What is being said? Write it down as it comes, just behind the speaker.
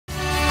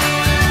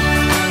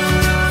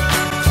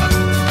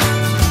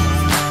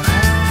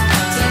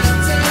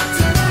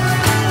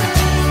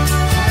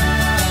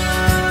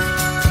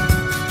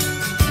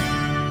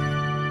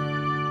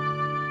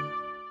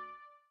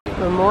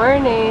Good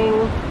morning.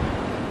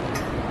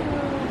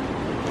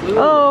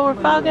 Oh,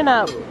 we're fogging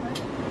up.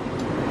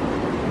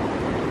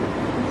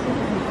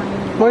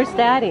 Where's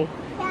Daddy?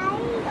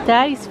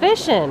 Daddy's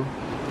fishing.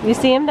 You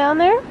see him down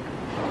there?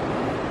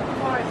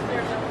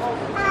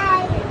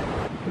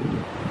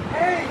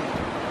 Hey!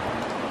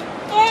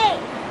 Hey!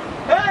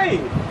 Hey!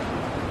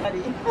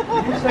 Did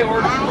you say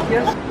word for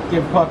kiss?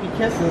 Give puppy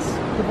kisses.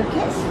 Give a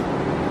kiss.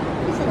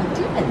 He said, I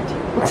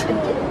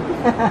didn't.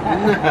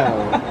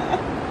 No.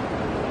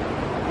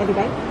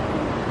 Anybody?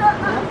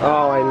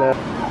 Oh, I know.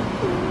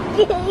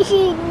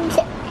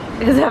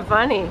 Is that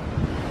funny?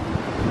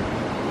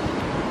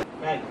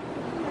 Hey.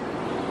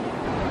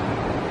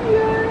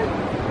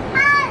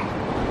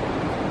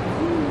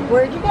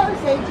 Where'd you go,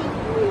 Sagey?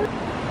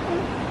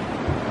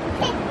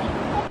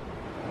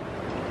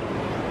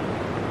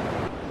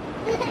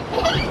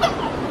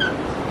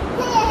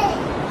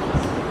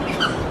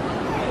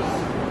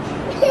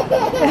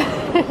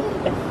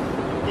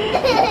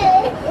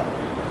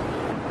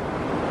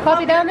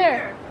 Poppy, down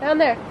there. Down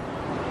there.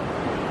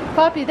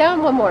 Poppy,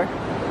 down one more.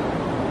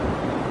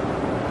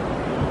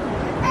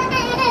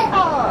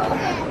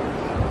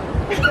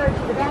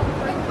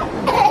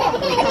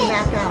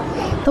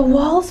 The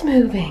wall's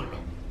moving.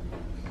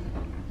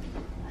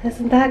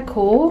 Isn't that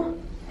cool?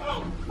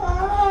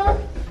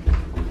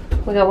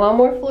 We got one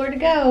more floor to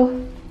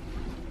go.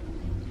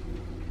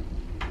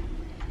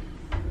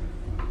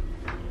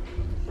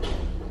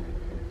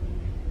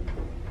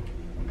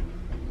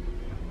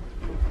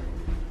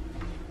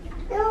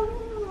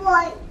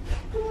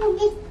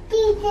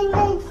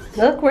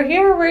 Look, we're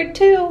here. We're at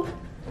 2.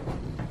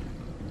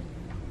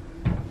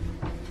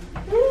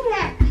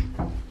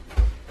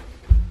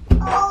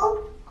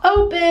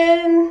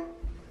 Open.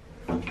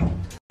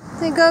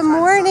 Say good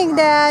morning,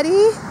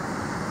 Daddy.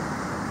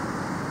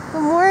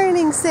 Good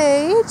morning,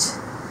 Sage.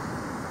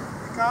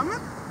 Coming?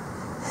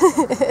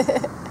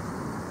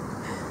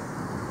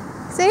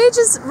 Sage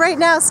is right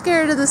now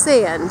scared of the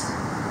sand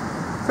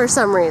for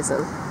some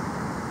reason.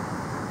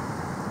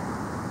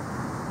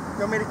 You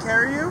want me to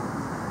carry you?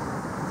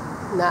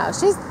 No,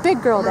 she's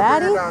big girl,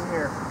 Daddy. Down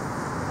here.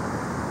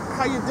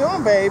 How you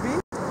doing, baby?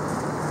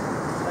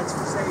 That's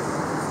for safety.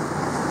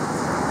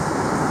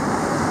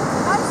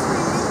 Hi,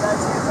 sweetie.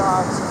 That's your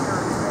dog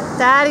security.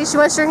 Daddy, she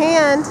wants your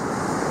hand.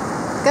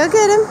 Go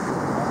get him.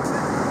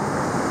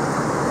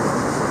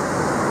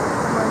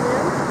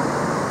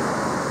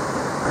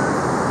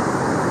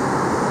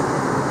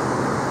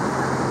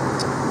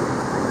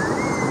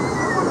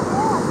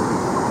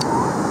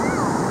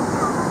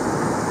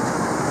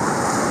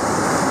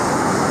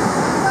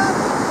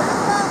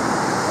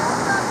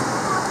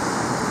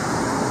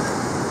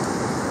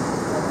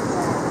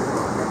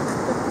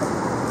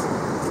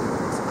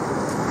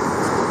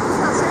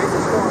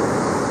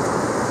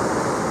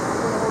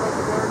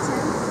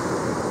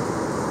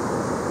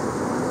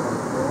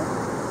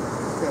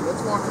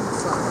 Let's walk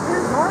inside.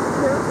 Here's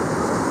Archer.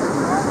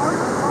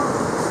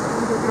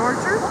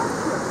 Archer?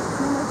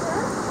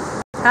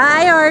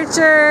 Hi,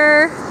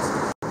 Archer.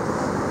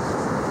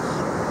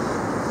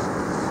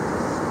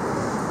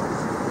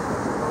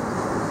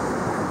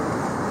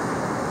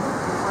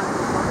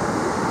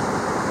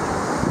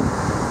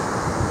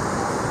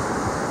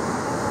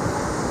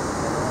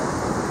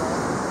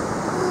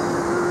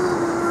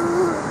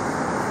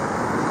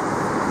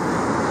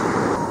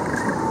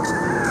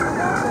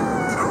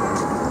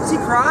 Is he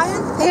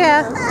crying?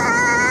 Yeah.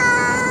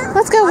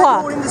 Let's go I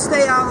walk. told him to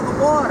stay out of the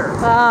water.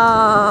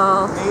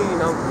 Oh. Hey,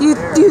 no,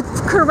 You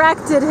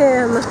corrected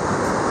him.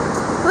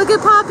 Look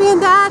at Poppy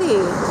and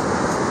Daddy.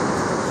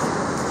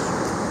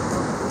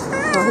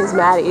 Oh, he's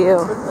mad at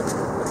you.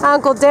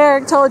 Uncle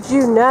Derek told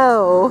you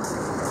no.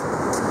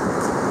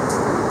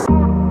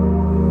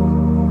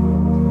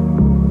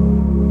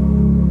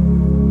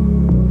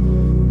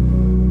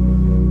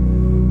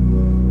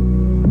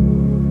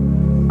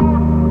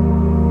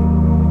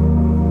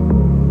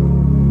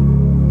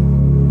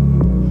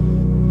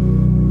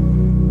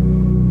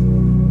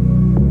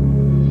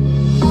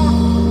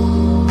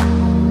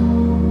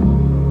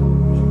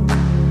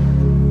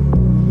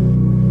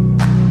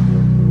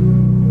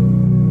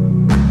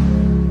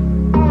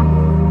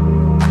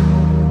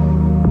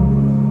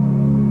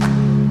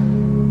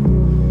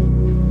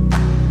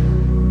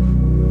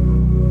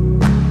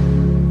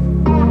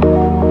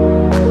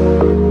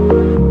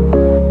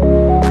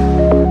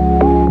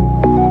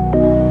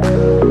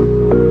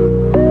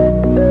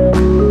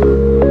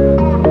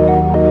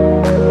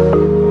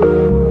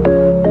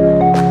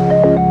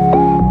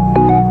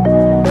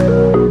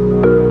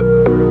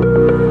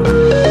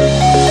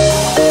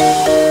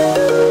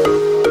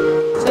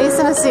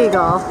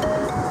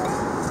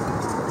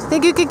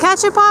 Think you can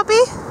catch it,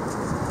 Poppy?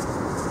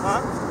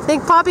 Huh?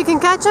 Think Poppy can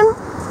catch him?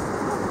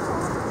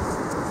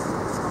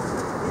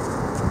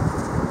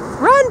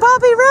 Run,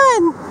 Poppy,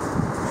 run!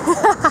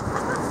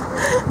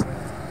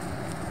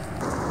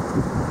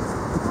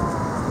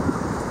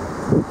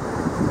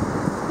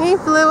 He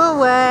flew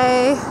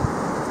away.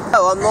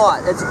 No, I'm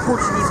not. It's a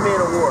Portuguese man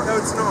of war. No,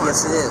 it's not.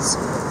 Yes, it is.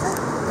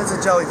 It's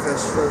a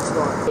jellyfish. No, it's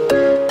not.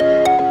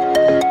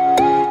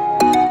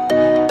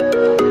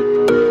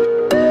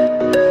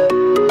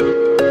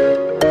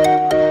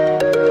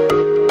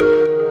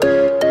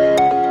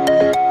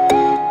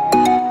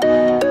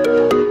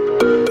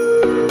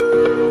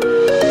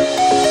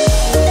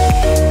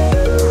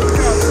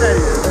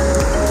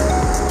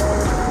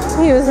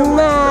 He was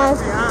mad.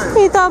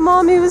 He thought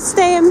Mommy was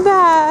staying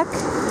back.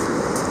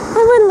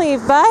 I wouldn't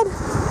leave, bud.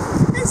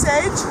 Hey,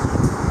 Sage.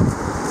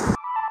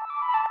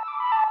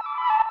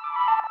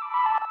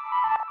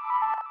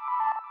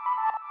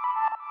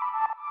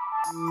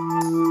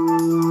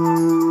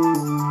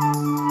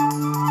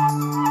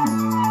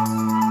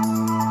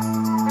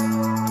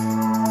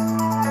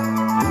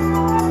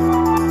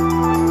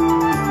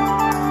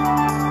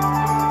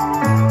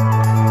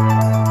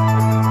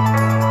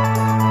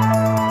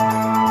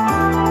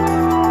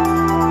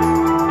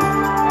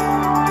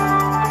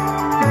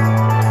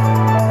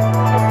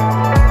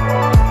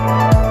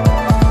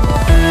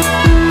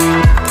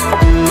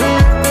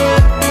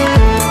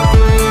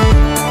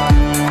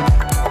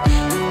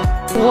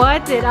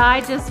 What did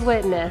I just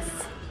witness?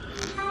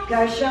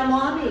 Go show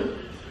Mommy.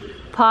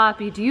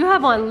 Poppy, do you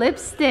have on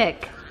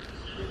lipstick?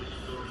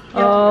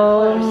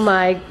 Oh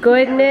my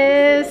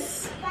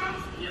goodness.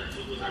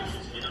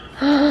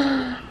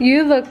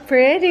 You look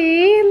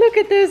pretty. Look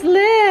at those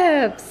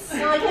lips.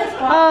 Go like this,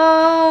 Pop.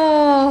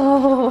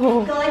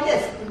 Oh. Go like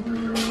this.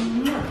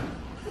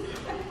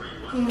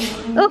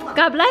 Oh,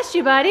 God bless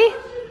you, buddy.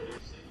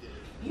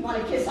 You want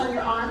a kiss on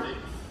your arm?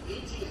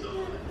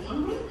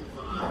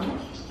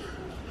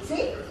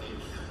 See?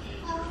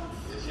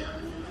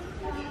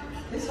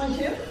 This one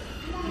too?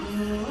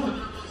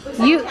 Looks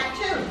like You a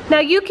tattoo. now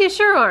you kiss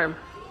your arm.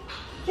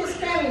 Kiss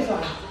Grammy's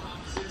arm.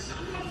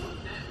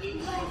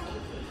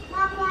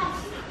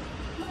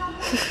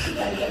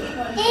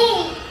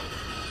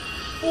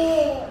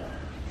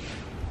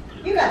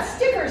 You got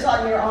stickers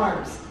on your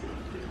arms.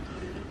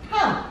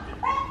 Huh?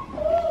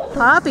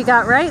 Poppy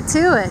got right to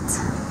it.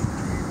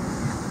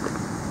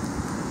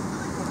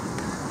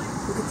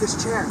 Look at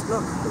this chair.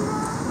 Look.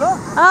 Look.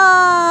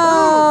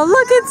 Oh,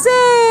 look at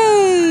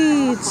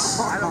Sage.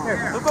 I don't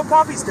care. Look what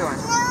Poppy's doing.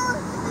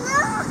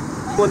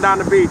 Going down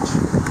the beach.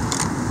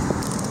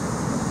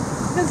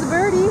 There's a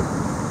birdie.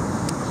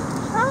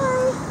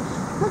 Hi.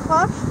 Look,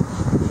 Pop.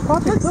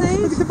 Poppy, Look, Sage.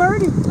 look at the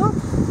birdie. Look.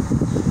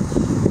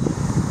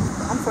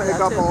 I'm for Pick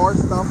that up too. all our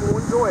stuff. We'll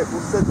enjoy it.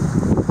 We'll sit.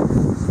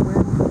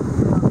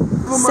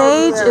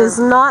 Sage is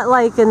not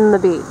liking the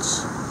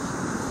beach.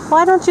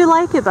 Why don't you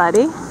like it,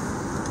 buddy?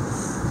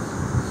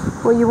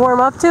 Will you warm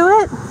up to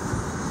it?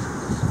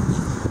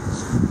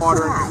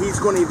 Water. He's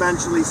going to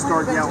eventually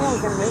start yelling.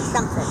 You're going to make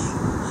something.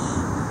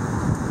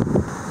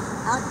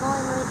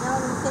 Outgoing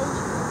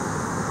orientation.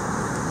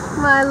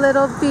 My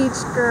little beach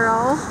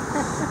girl.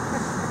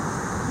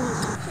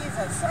 She's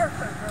a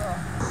surfer girl.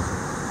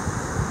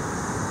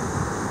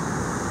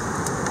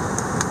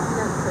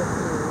 That's so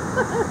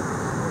cute.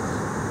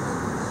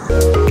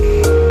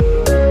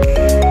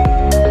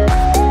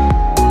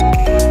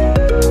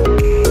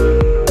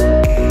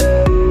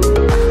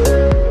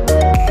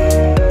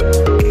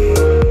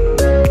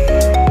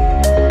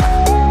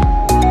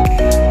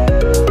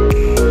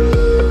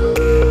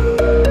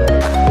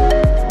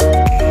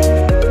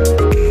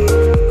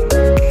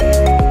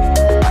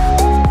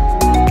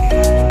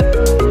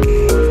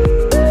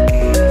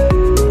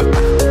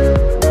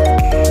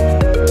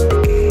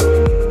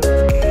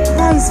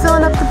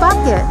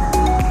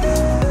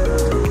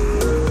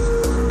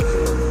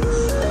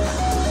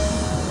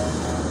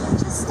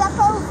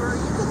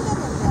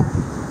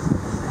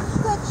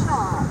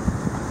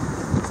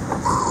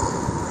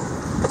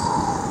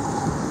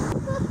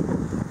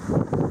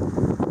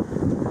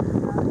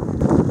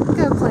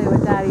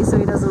 So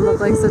he doesn't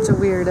look like such a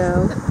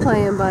weirdo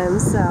playing by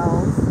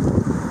himself.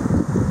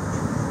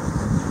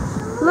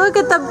 Look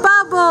at the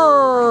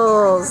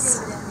bubbles!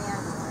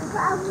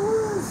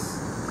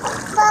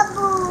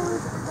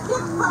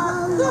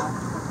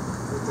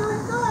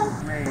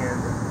 Man,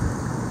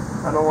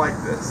 I don't like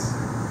this.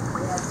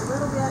 Yeah, it's a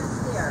little bit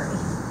scary.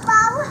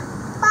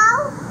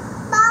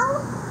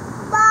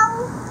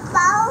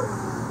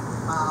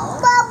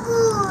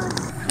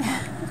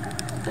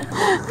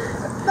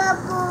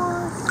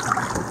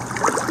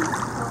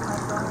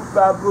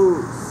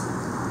 Baboos.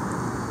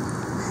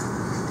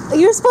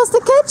 You're supposed to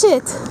catch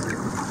it.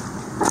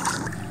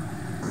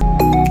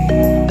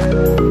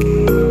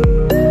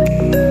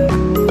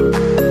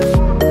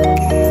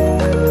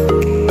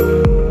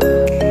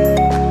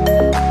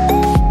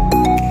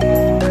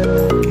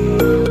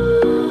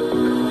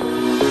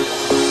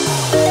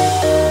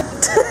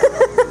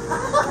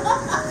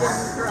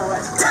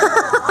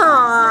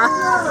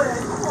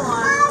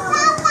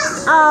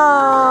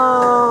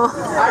 Oh,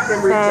 I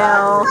can reach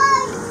out.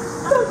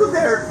 Look what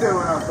they're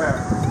doing up there.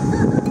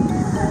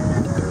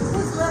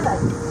 Who's with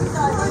us? He's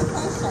on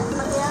vacation.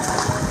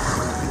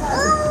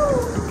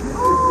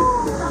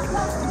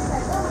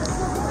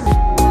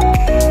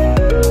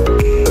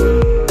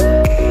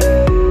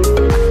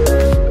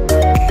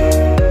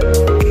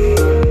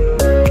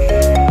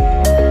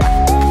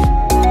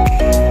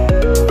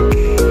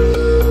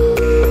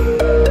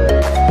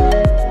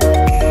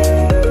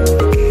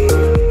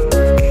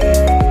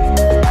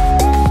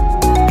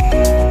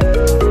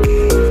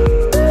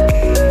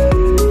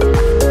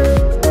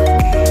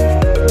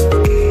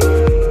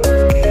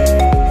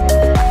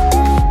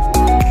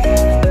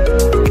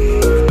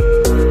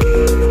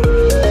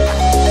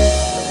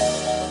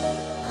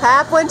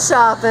 nap when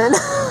shopping.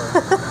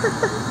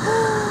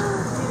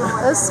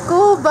 A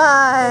school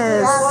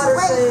bus.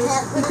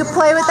 You could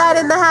play with that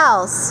in the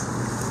house.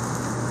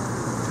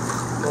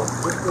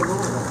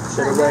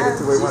 Should have waited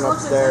till we went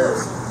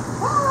upstairs.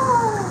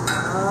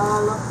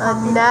 A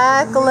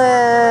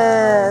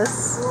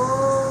necklace.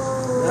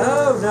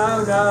 No.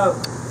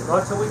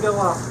 Not till we go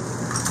up.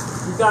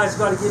 You guys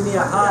got to give me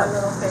a hug.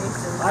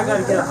 I got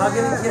to get a hug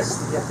and a kiss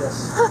to get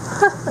this.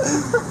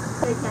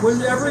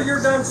 Whenever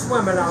you're done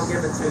swimming, I'll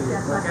give it to you,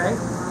 okay?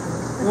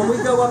 When we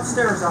go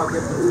upstairs, I'll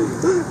give it to you.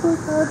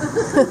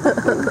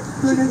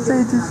 Look at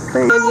Sage's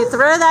face. And you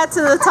throw that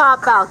to the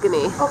top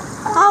balcony.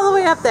 All the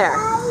way up there.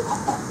 Ah!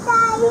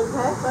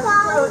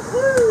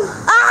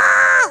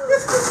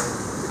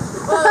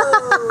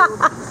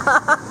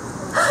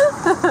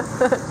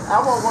 I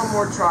want one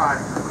more try.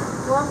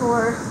 One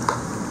more.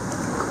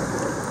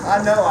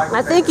 I know I can.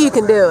 I think you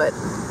can do it.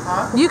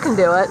 Huh? You can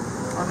do it.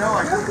 I know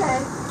I can. Okay.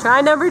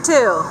 Try number 2.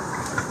 Oh!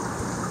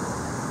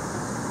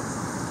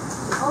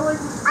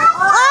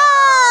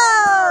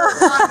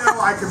 I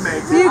know I can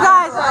make it. You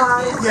guys,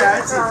 Yeah,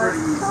 it's pretty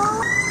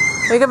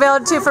easy. we could be able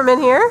to do from in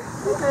here?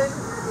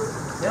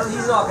 No,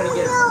 he's not gonna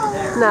get it from in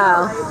there.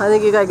 No, I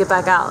think you gotta get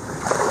back out.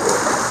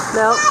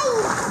 Nope.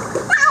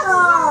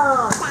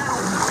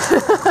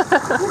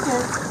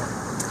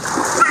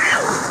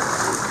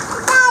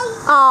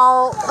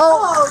 Oh,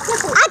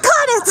 I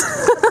caught it!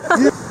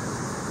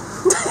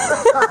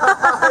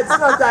 It's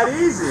not that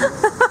easy.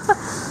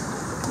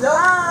 No.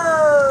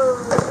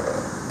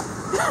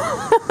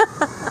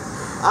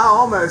 I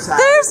almost had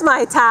There's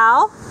my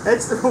towel.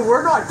 it.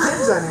 We're not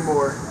kids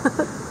anymore.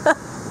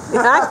 You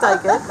act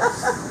like it.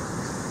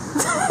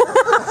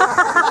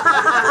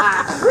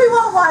 We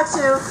won't watch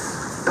you.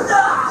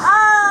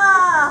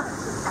 Ah!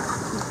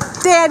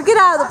 Dan, get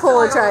out of the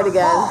pool and try it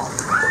again.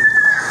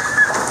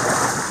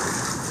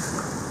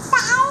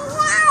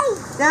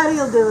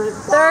 Daddy'll do it.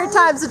 3rd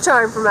time's a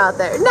charm from out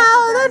there.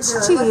 No, that's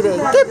cheating.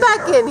 Get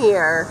back in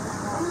here.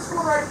 I'm just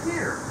one right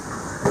here.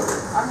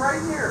 I'm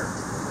right here.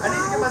 I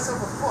need to get myself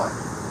a foot.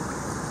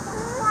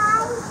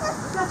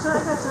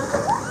 Gotcha.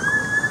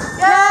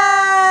 Yay!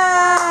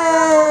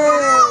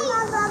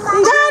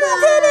 Daddy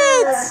did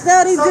it!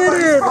 Daddy did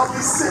Somebody's it. probably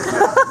sitting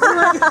up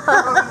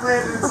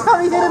there.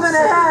 Probably hit him in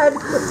the head.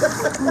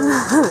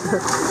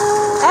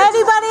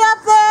 Anybody up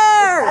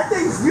there? That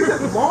thing's, you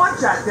can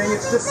launch that thing,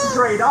 it's just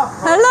straight up.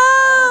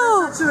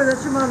 Hello? Not sure,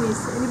 that's your mommy's.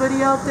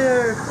 Anybody out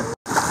there?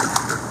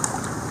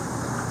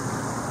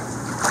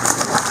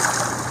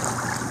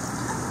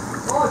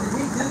 Oh, did he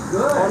do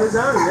good? On his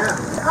own, yeah.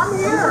 I'm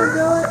here.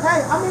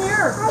 Hey, I'm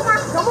here. Come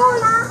on. Come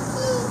on.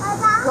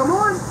 Going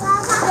up?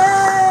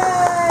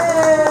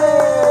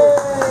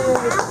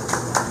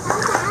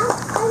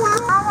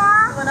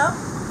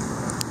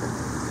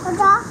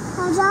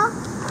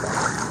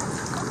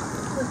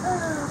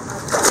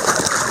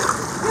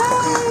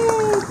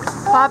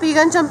 Poppy, you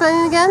gonna jump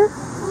in again?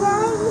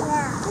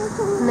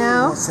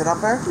 No? Want to sit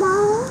up there?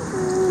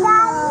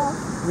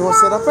 You want to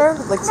sit up there?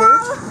 Like Sage?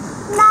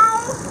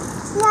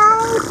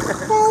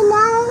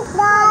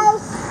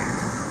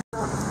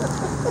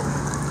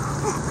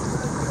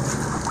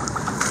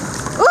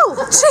 Ooh,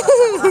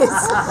 jeez!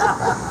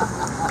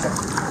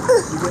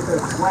 You get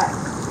those wet.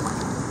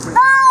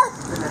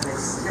 And then they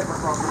skip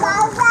across the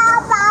water.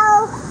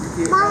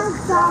 You get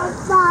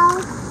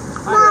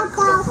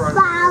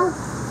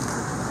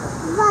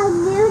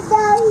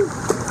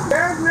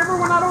Bears never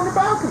went out on the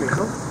balcony.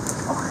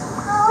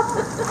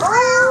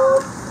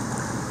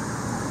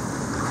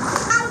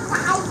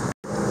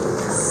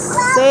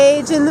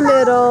 Sage in the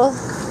middle.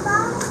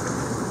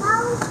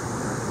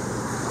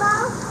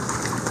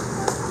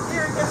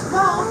 Here, get the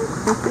ball.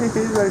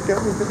 He's like, look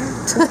at him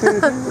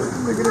spinning.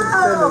 Look at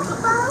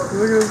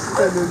him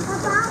spinning.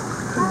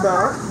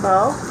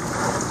 Bow.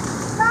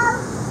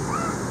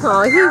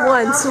 Oh, he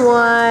wants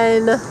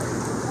one.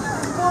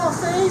 Get the ball,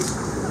 Sage.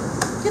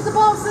 Get the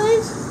ball,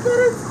 Sage. Get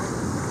it.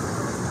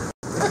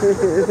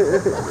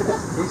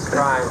 He's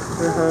trying.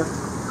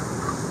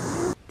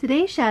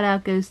 Today's shout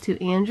out goes to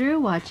Andrew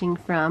watching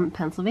from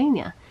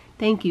Pennsylvania.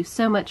 Thank you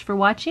so much for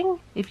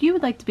watching. If you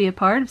would like to be a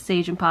part of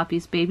Sage and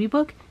Poppy's baby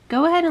book,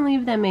 go ahead and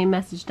leave them a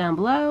message down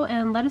below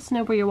and let us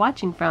know where you're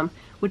watching from,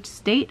 which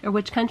state or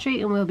which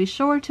country, and we'll be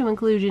sure to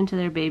include you into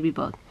their baby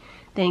book.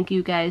 Thank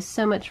you guys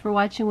so much for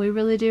watching. We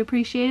really do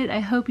appreciate it. I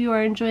hope you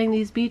are enjoying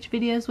these beach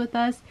videos with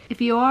us. If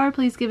you are,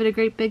 please give it a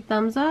great big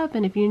thumbs up.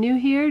 And if you're new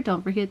here,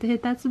 don't forget to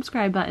hit that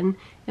subscribe button.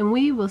 And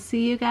we will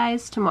see you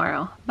guys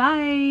tomorrow.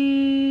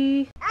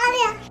 Bye!